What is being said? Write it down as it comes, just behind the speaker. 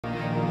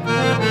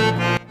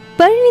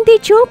Parineeti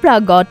Chopra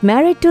got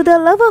married to the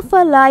love of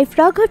her life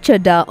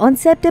Raghav on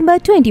September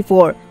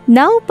 24.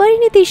 Now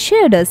Parineeti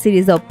shared a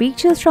series of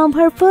pictures from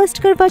her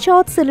first Karwa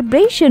Chauth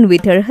celebration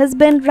with her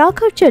husband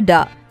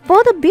Raghav.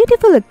 For the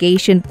beautiful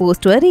occasion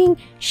post-wedding,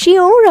 she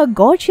wore a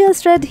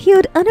gorgeous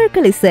red-hued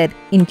anarkali set,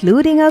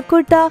 including a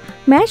kurta,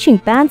 matching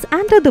pants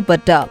and a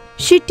dupatta.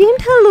 She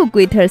teamed her look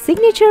with her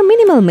signature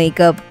minimal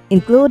makeup,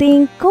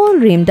 including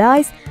kohl-rimmed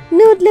eyes,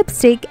 nude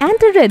lipstick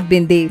and a red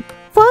bindi.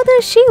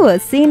 Further, she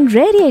was seen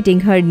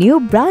radiating her new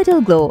bridal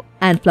glow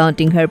and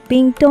flaunting her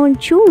pink-toned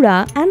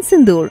chura and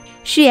sindoor.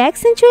 She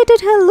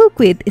accentuated her look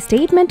with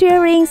statement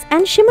earrings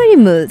and shimmery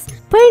mulls.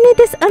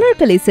 Parineeti's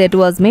anarkali set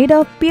was made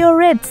of pure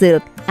red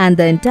silk, and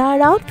the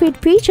entire outfit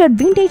featured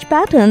vintage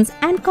patterns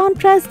and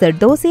contrast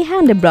Zardosi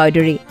hand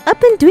embroidery.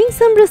 Upon doing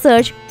some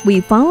research,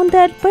 we found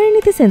that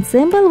Parineeti's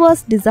ensemble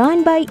was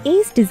designed by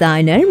ace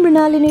designer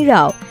Parineeti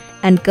Raghav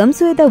and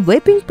comes with a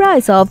whipping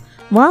price of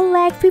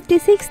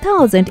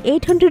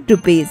 1,56,800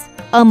 rupees.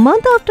 A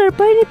month after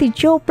Parineeti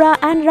Chopra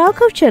and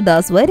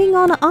Raghav's wedding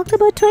on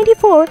October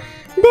 24,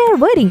 their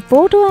wedding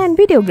photo and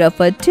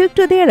videographer took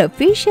to their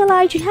official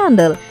IG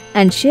handle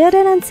and shared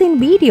an unseen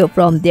video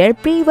from their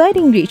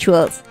pre-wedding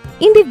rituals.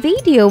 In the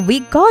video, we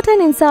got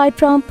an insight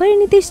from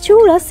Parineeti's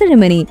chura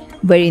ceremony,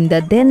 wherein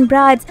the then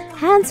bride's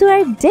hands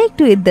were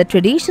decked with the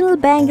traditional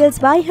bangles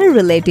by her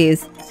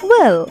relatives.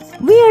 Well,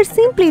 we are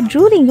simply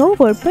drooling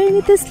over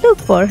Parineeti's look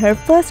for her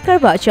first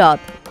Karwa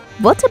Chauth.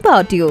 What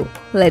about you?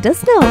 Let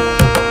us know.